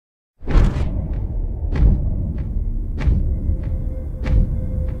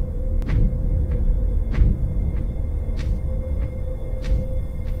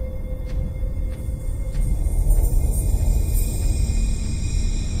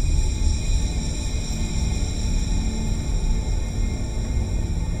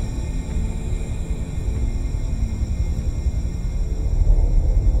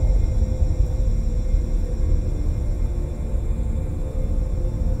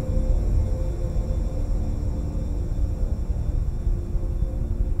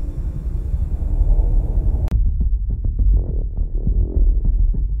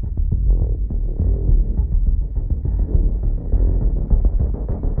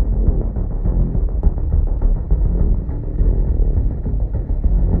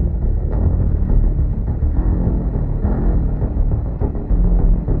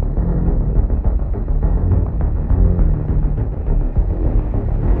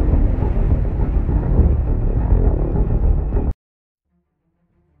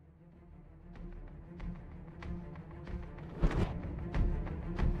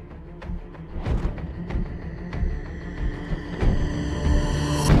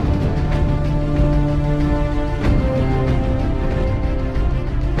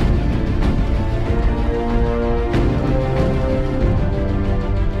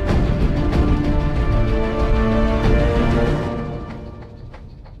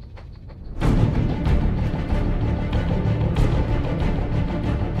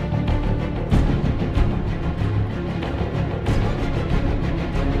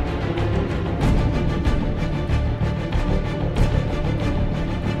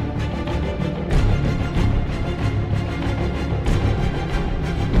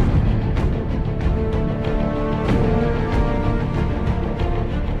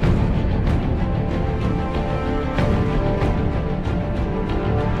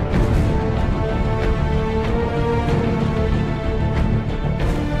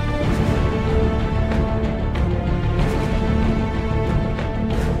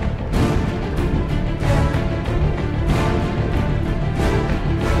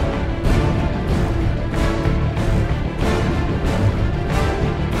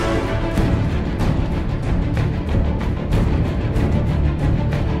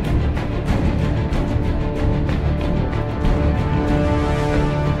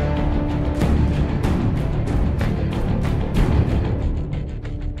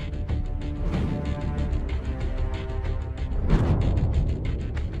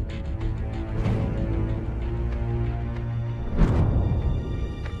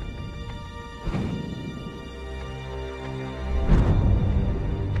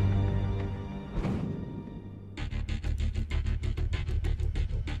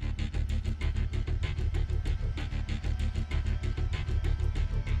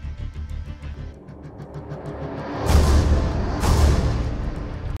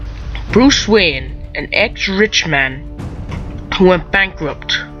Bruce Wayne, an ex-rich man who went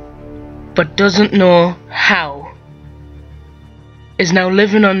bankrupt but doesn't know how, is now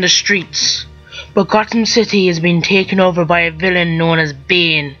living on the streets, but Gotham City has been taken over by a villain known as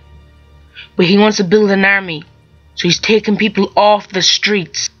Bane. But he wants to build an army, so he's taking people off the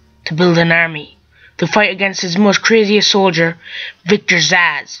streets to build an army to fight against his most craziest soldier, Victor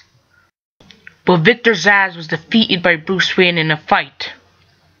Zsasz. But Victor Zsasz was defeated by Bruce Wayne in a fight.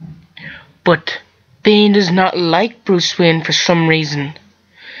 But Bane does not like Bruce Wayne for some reason,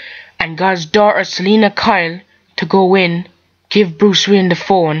 and got his daughter Selina Kyle to go in, give Bruce Wayne the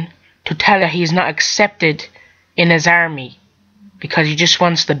phone to tell her he is not accepted in his army because he just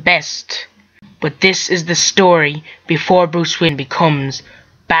wants the best. But this is the story before Bruce Wayne becomes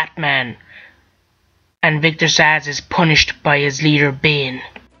Batman and Victor Zsasz is punished by his leader Bane.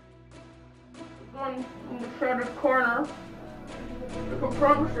 One in the shredded corner. I can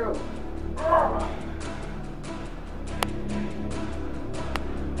promise you.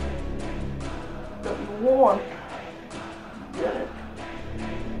 That you want. Get it.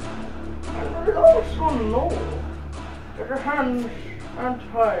 And I also know that your hands aren't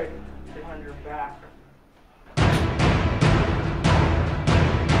tied behind your back.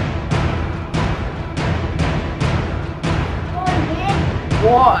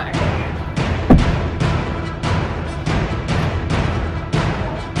 Why?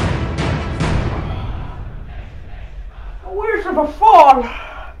 Where's of a fall?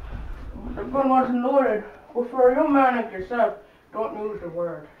 The gun wasn't loaded. But for a young man like yourself, don't use the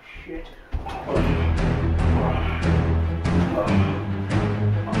word shit.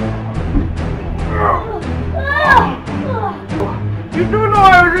 You do know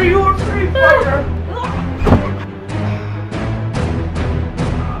I was a UFC fighter.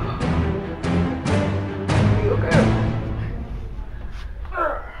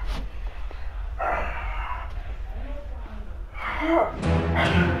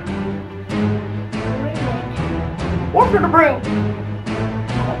 What's it to bring?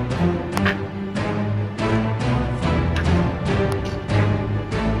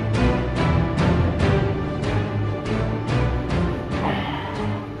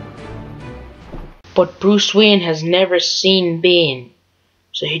 But Bruce Wayne has never seen Bane,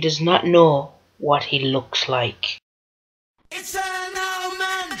 so he does not know what he looks like. It's an old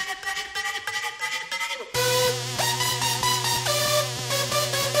man.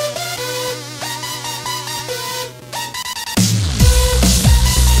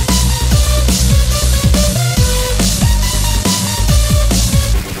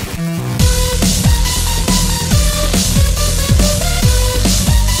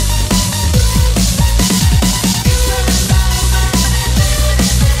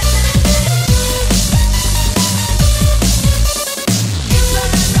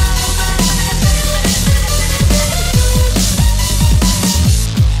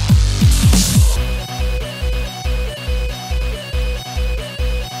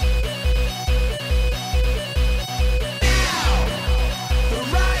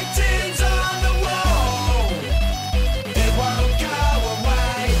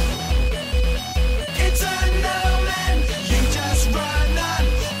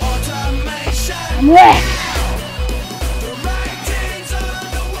 Yeah.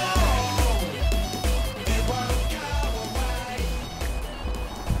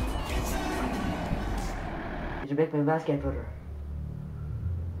 Je bec mijn basketballer.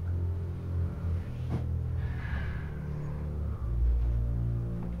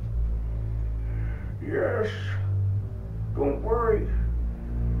 Yes. Don't worry.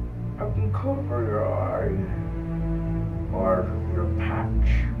 I can cover your eye or your patch.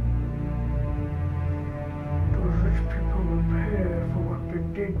 Those rich people will pay for what they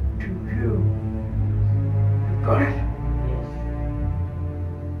did to you. You got it? Yes.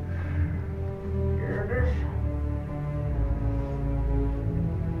 Here it is.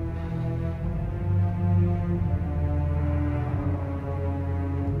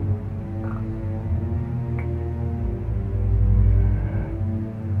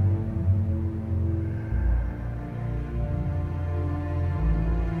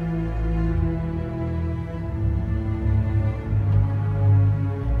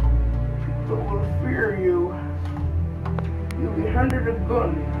 You'll be handed a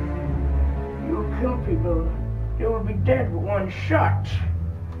gun. You'll kill people. They will be dead with one shot.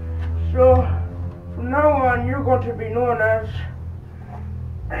 So, from now on, you're going to be known as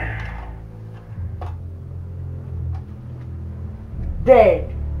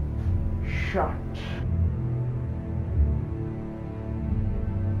Dead Shot.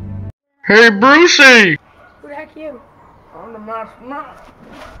 Hey Brucey! Who the heck are you? I'm the masked man.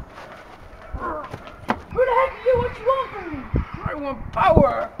 Who the heck are you? What you want from me? I want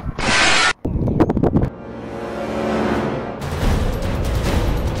power.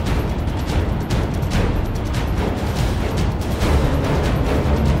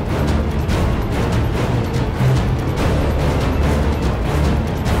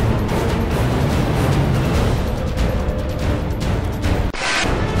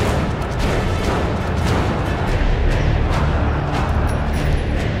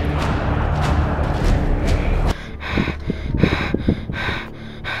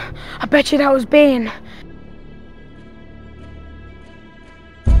 I bet you that was Bane.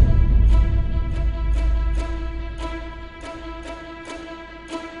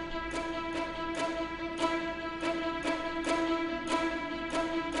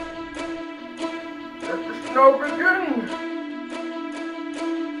 Let the snow begin.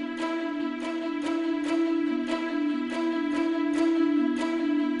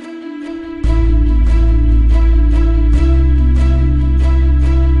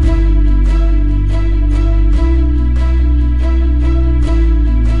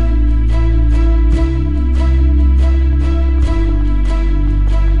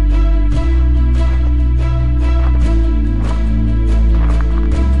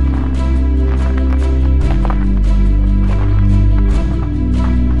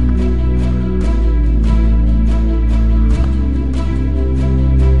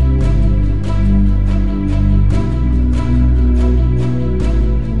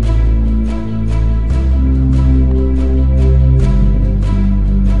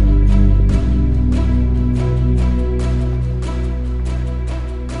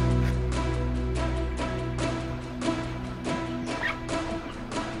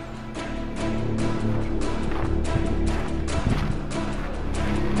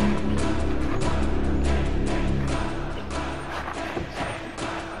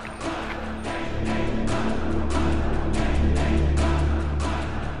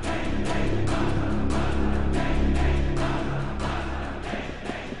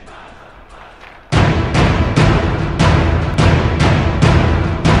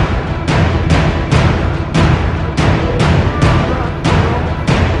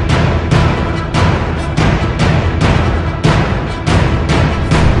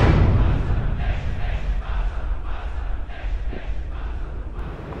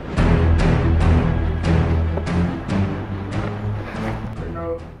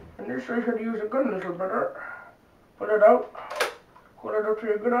 I should use a gun a little better. Put it out. Hold it up to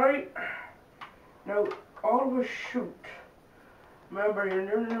your good eye. Now, always shoot. Remember, your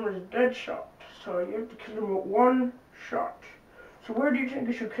name is Deadshot, so you have to kill him with one shot. So where do you think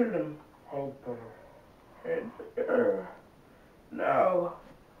you should kill him? Head, brother. Head. Now,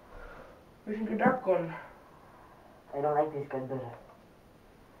 we can get that gun. I don't like this gun, brother.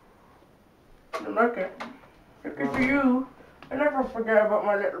 You don't like it? Lucky for you, I never forget about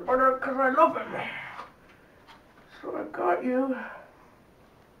my little brother because I love him. So I got you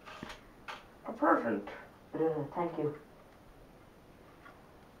a present. Brother, thank you.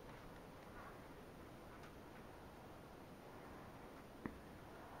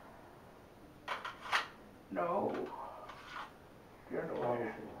 No. The other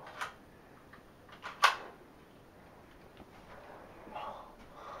way.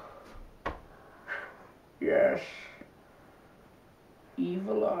 Yes.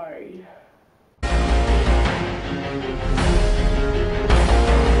 Evil Eye.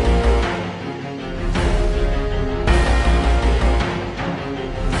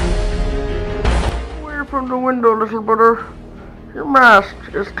 Away from the window, little brother. Your mask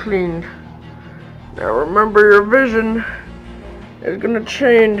is cleaned. Now remember, your vision is gonna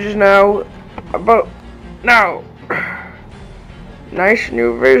change now. About now. Nice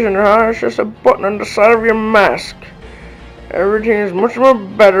new vision, huh? It's just a button on the side of your mask. Everything is much more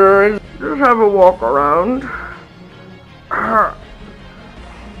better. Just have a walk around.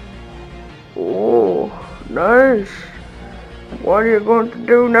 Oh, nice. What are you going to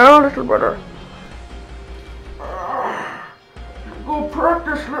do now, little brother? Go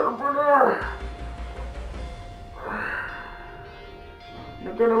practice, little brother.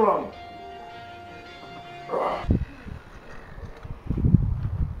 Now get along.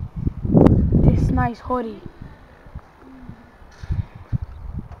 This nice hoodie.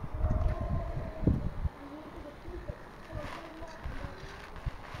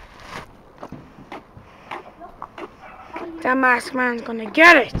 That masked man's gonna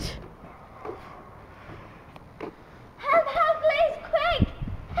get it. Help, help, please, quick!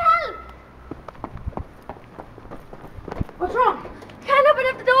 Help! What's wrong? Can't open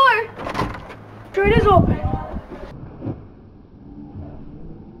up the door! Sure, it is open.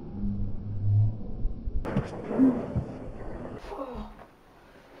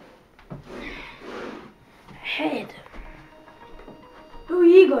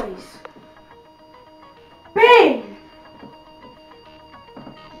 you guys? Bane!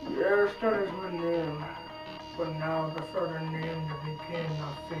 Yes, that is my name. But now the further name to begin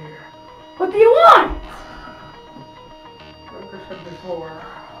of fear. What do you want? Like I said before,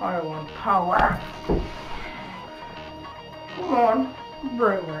 I want power. Come on,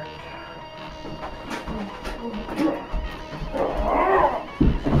 bring it.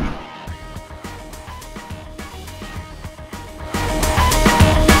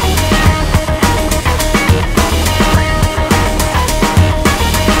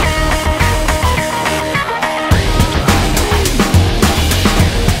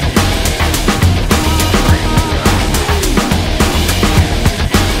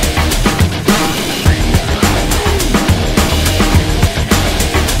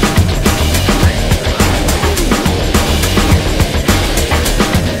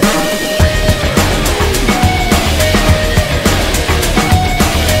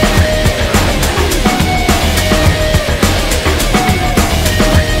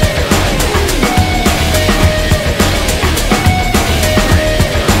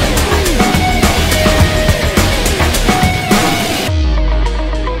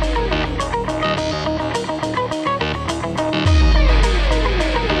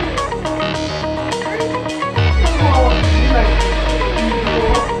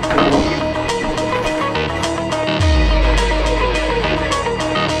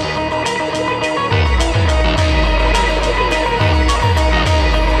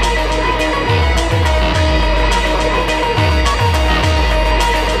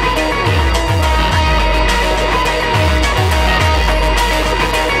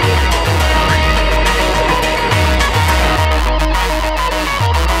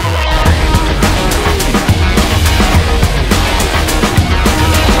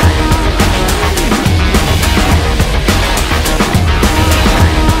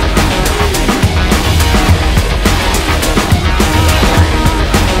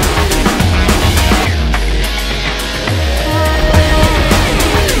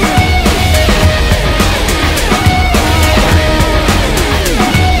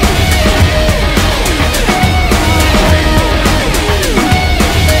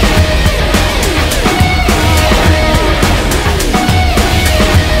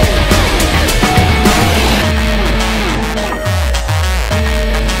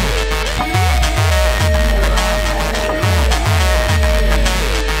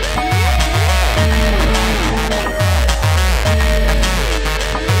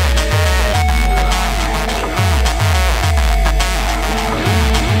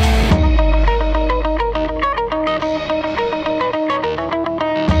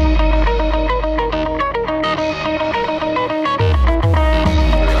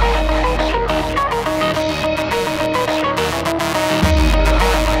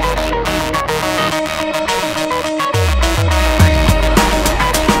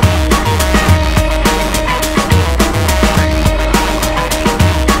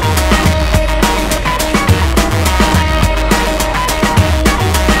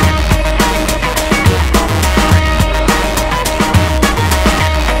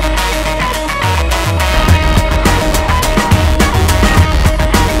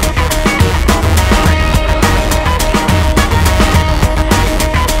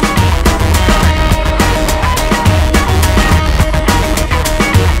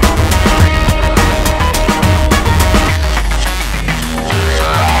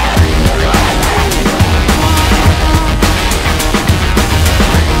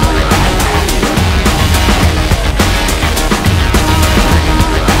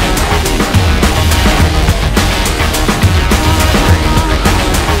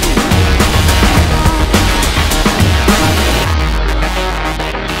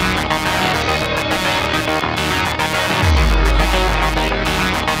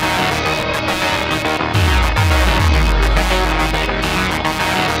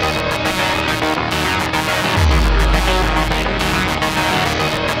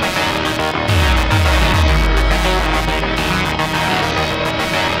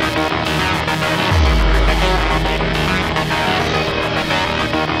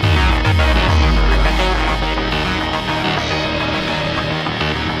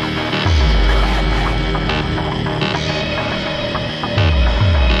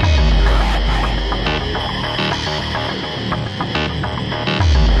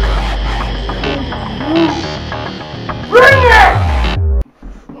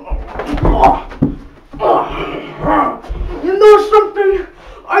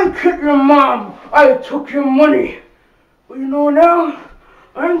 I took your money. Well, you know now,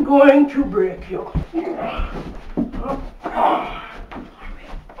 I'm going to break you.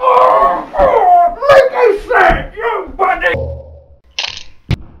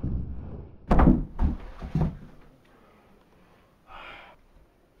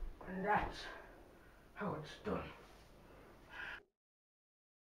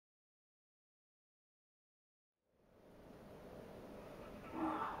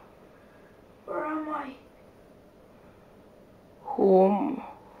 home.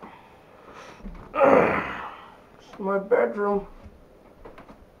 It's my bedroom.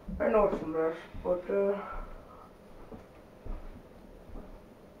 I know it's a mess, but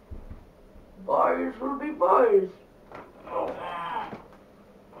boys will be boys.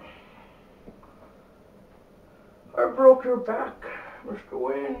 I broke your back, Mr.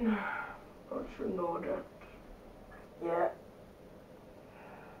 Wayne. Don't you know that? Yeah.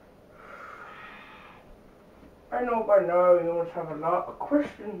 I know by now you must have a lot of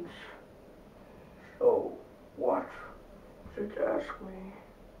questions. So, what did you ask me?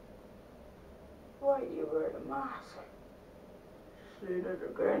 Why do you wear the mask? Say that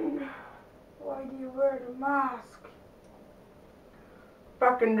again. Why do you wear the mask?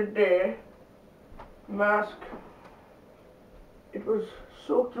 Back in the day, mask, it was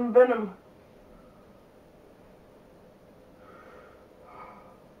soaked in venom.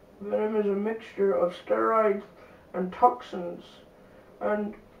 Venom is a mixture of steroids and toxins,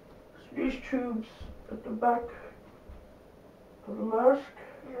 and these tubes at the back of the mask,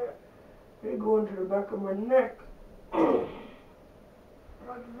 they go into the back of my neck. Like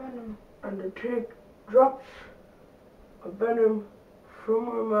venom. And they take drops of venom from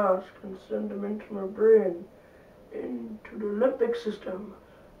my mask and send them into my brain, into the limbic system,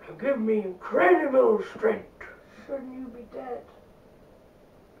 and give me incredible strength. Shouldn't you be dead?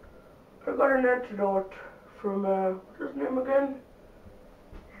 I got an antidote from, what's his name again?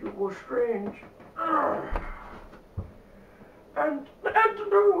 Hugo Strange. And the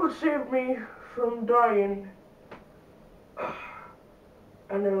antidote will save me from dying.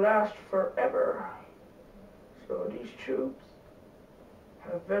 And they last forever. So these tubes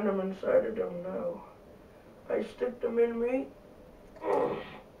have venom inside of them now. I stick them in me.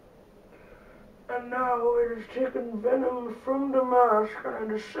 And now it is taking venom from the mask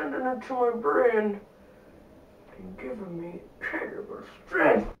and it is sending it to my brain and giving me incredible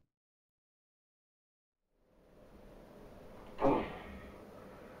strength.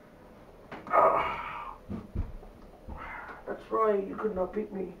 That's right, you could not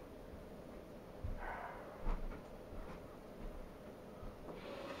beat me.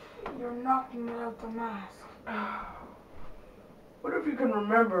 You're knocking without the mask. What if you can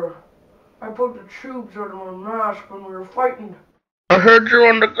remember? I put the tubes out of my mask when we were fighting. I heard you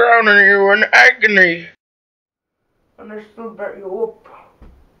on the ground and you were in agony. And I still bet you up.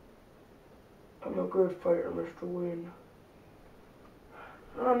 I'm a great fighter, Mr. Wayne.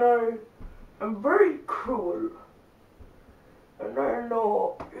 And I am very cruel. And I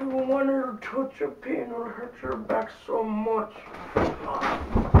know even one little touch of pain will hurt your back so much.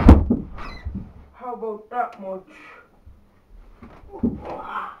 How about that much?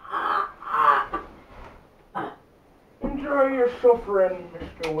 Enjoy your suffering,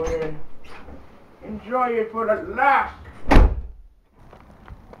 Mr. Wayne. Enjoy it for the last.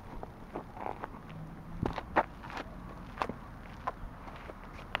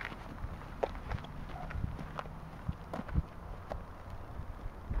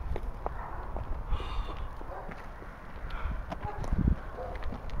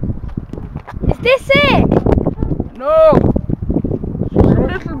 Is this it? No! Just a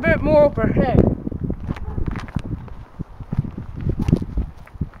little bit more up ahead.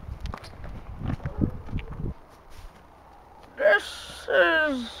 This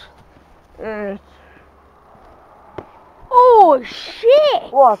is it. Oh shit!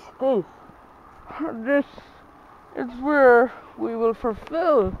 What's this? This is where we will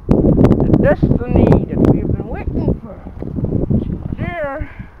fulfill the destiny that we've been waiting for. There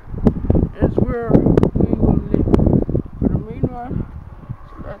is where we will live. For the meanwhile,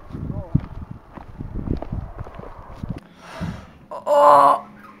 so let's go. Oh!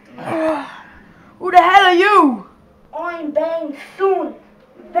 Who the hell are you? I'm Bane soon.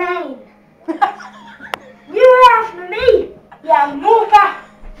 Bane. You're after me, ya moofa.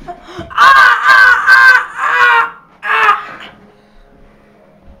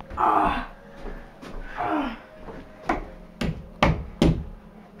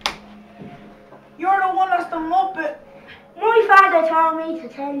 You're the one that's the Muppet. My father told me to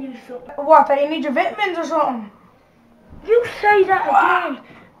tell you something. What, that you need your vitamins or something? You say that again,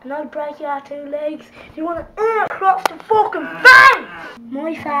 and I'll break your 2 legs. You want to across the fucking van?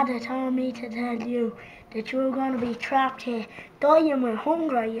 My father told me to tell you that you're going to be trapped here, dying with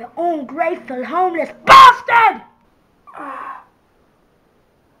hunger, you ungrateful, homeless bastard!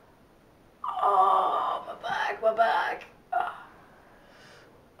 Oh, my back.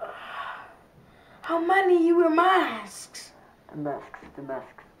 How many of you wear masks? The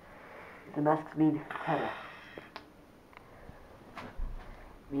masks mean terror.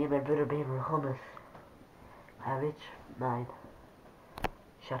 Me and my brother Bane were hummus. How rich? 9.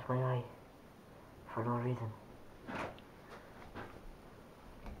 shot my eye for no reason.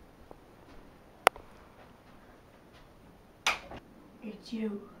 It's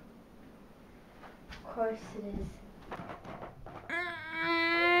you. Of course it is.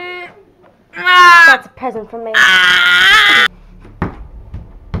 That's a present from me. I'm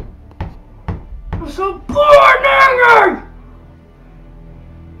so bored and angry!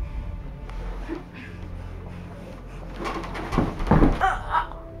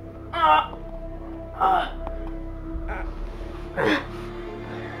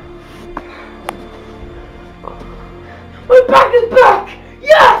 My back is back!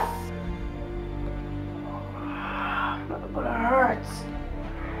 Yes! But it hurts.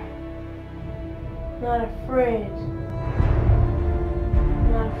 Not afraid.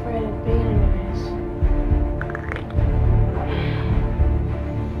 Not afraid of being anyways.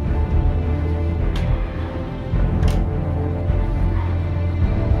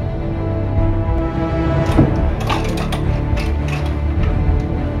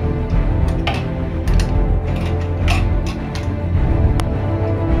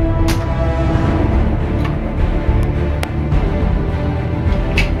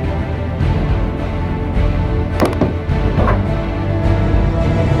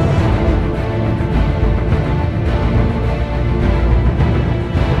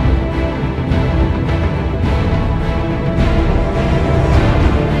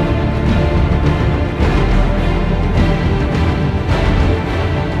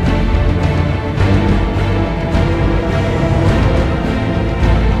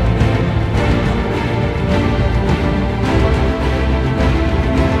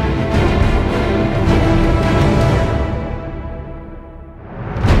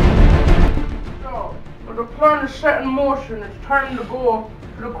 The plan is set in motion. It's time to go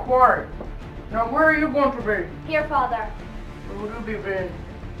to the quarry. Now, where are you going to be? Here, Father. Where will you be, Bane?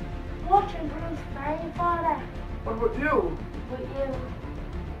 Watching Bruce Wayne, Father. What about you? With you.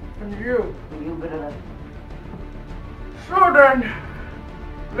 And you? You better So then,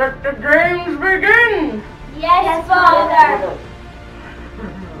 let the games begin! Yes, Father.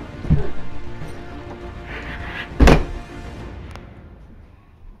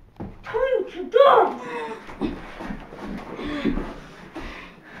 Time to go!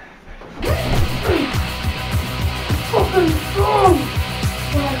 Fucking strong!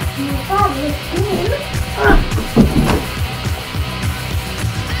 Well, my father is here.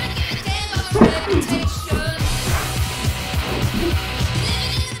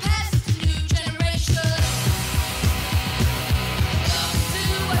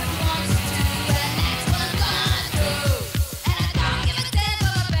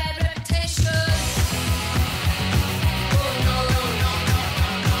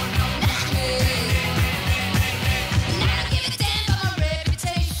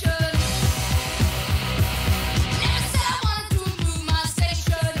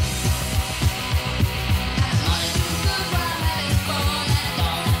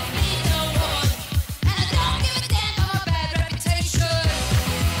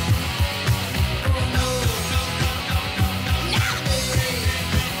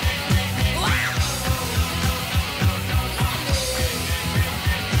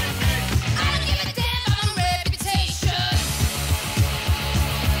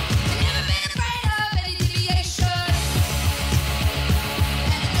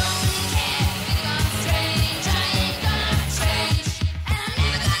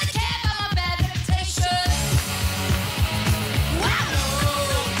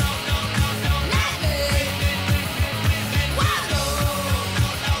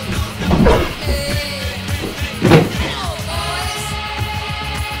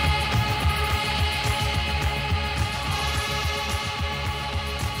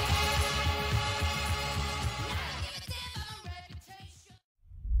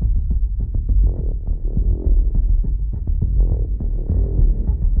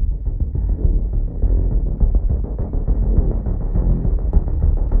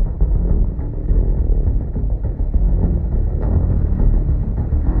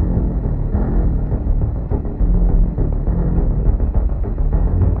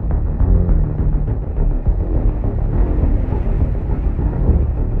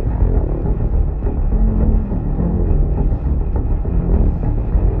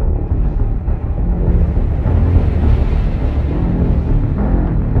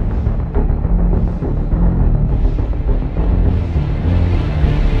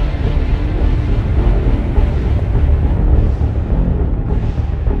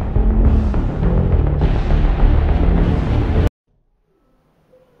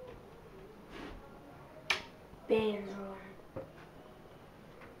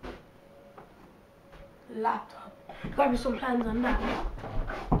 Probably some plans on that.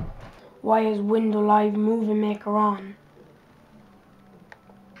 Why is Window Live Movie Maker on?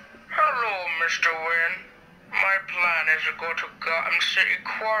 Hello, Mr. Wayne. My plan is to go to Gotham City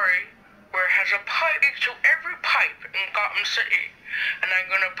Quarry, where it has a pipe to every pipe in Gotham City, and I'm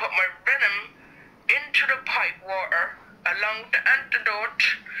gonna put my venom into the pipe water along with the antidote,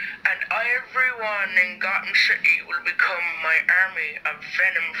 and everyone in Gotham City will become my army of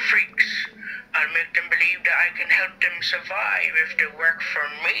venom freaks. I'll make them believe that I can help them survive if they work for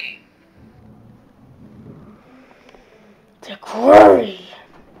me. The Quarry.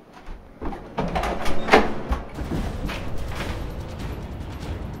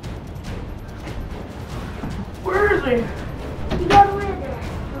 Where is he? You got away there.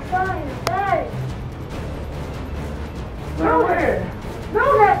 We're fine. It's bad. Go away.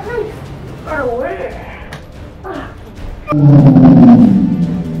 No, that please. Go away.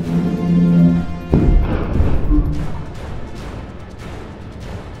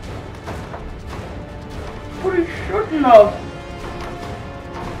 What are you shooting of?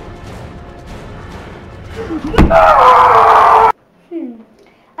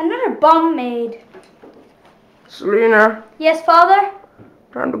 Another bomb made. Selena, Yes, Father?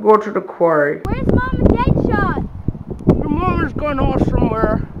 time to go to the quarry. Where's Mom and Deadshot? Your mom is gone off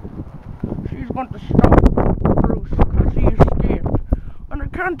somewhere. She's going to stop Bruce because he escaped. And I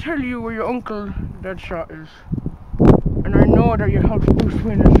can't tell you where your uncle Deadshot is. And I know that you helped Bruce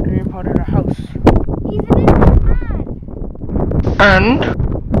Wayne escape out of the house. He's an innocent man. And?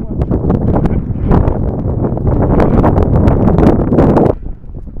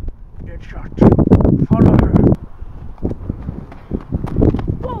 Deadshot, follow her.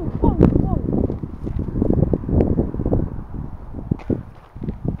 Whoa, whoa, whoa.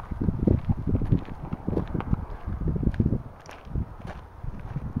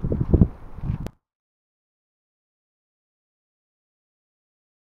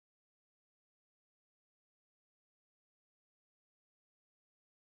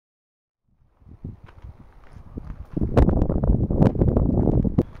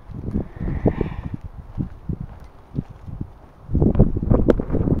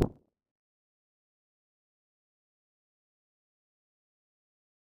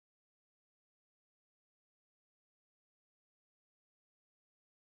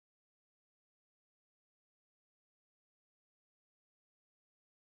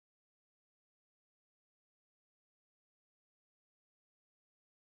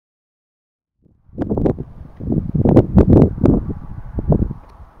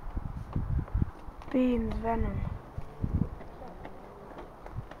 Bane's venom.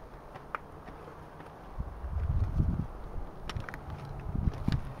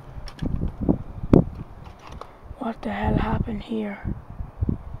 What the hell happened here?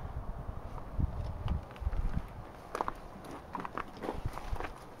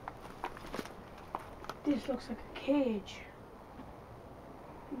 This looks like a cage.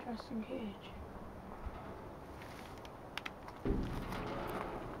 Interesting cage.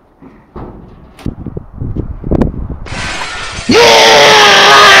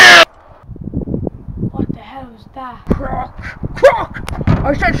 What the hell was that? Croc! Croc!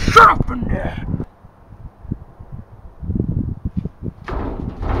 I said shut up in there!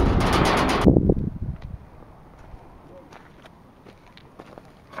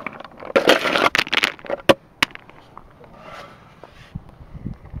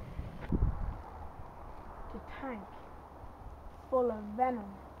 The tank full of venom.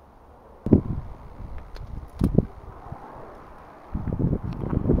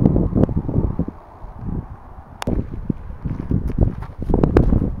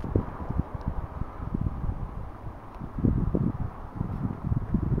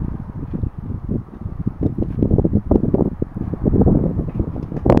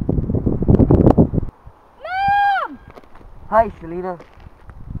 Hi, Selena.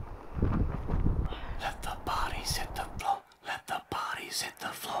 Let the bodies hit the floor. Let the bodies hit the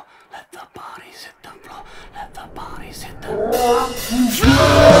floor. Let the bodies hit the floor. Let the bodies hit the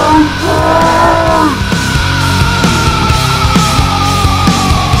floor.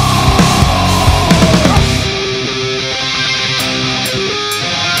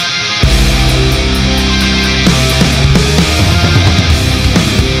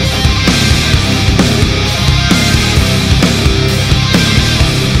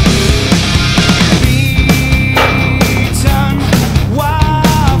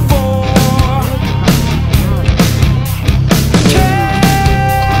 Why for?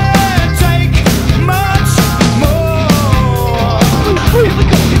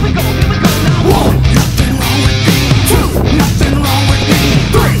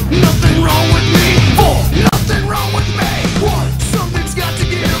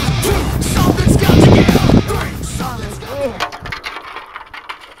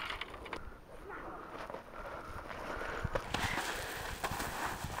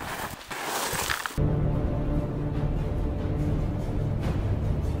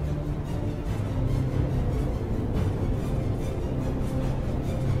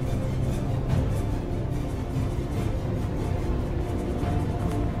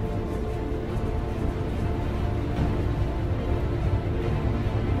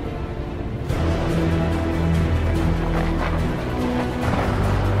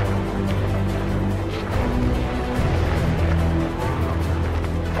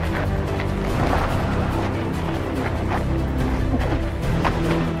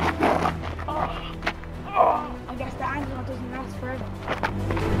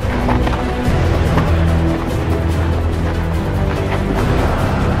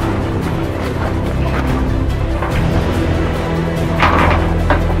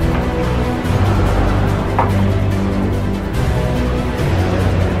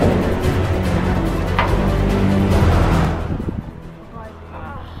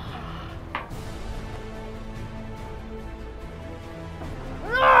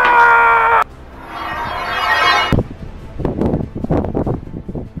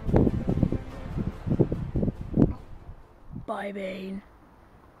 Hi, Bane.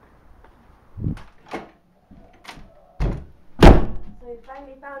 So you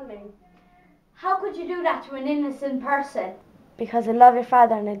finally found me. How could you do that to an innocent person? Because I love your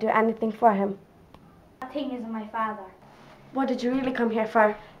father and I'd do anything for him. That thing isn't my father. What did you really come here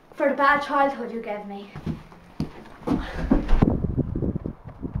for? For the bad childhood you gave me.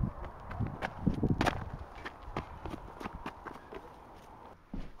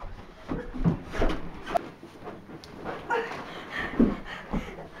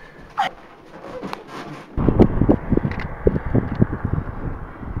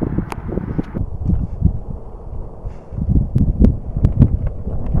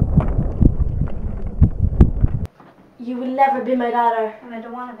 You will never be my daughter. And I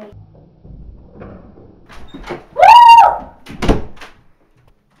don't want to be.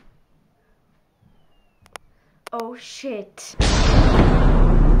 Oh shit.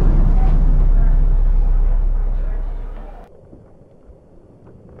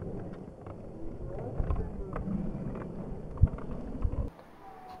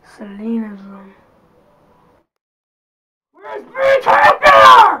 Selena's room. Where's Peter?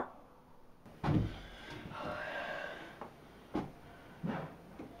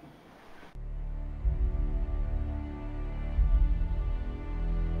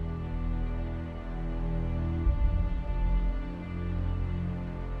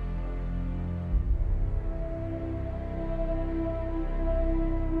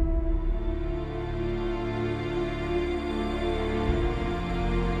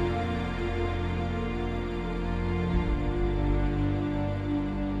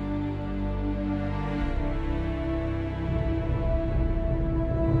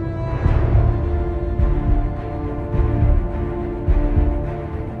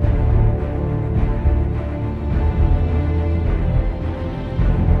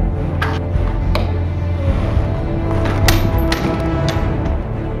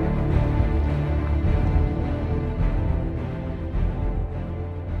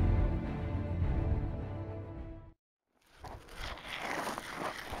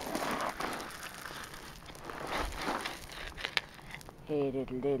 Hey,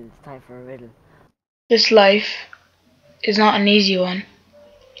 diddle, it's time for a riddle. This life is not an easy one.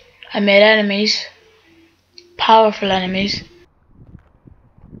 I made enemies, powerful enemies.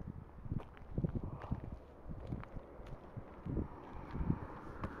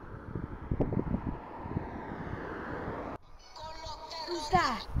 Who's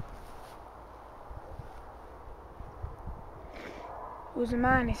that? It was a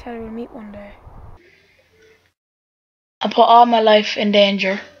man he said we'll meet one day. I put all my life in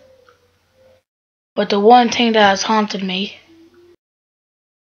danger. But the one thing that has haunted me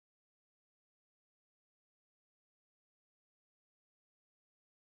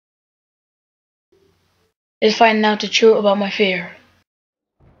is finding out the truth about my fear.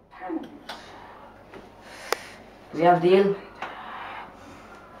 Do we have a deal?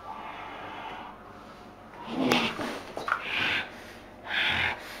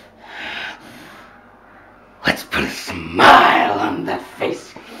 Let's put a smile on that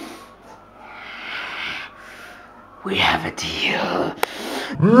face. We have a deal.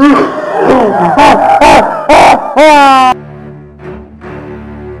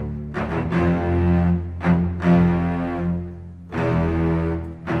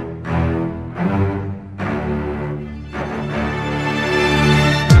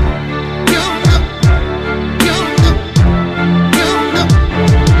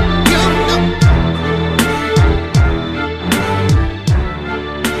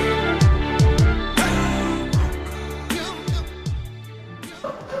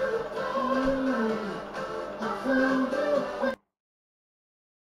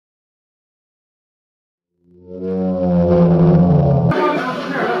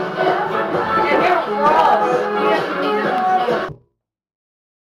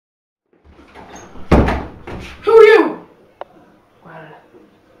 Who are you? Well,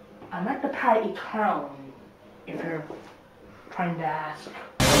 I'm at the party clown, if you're trying to ask.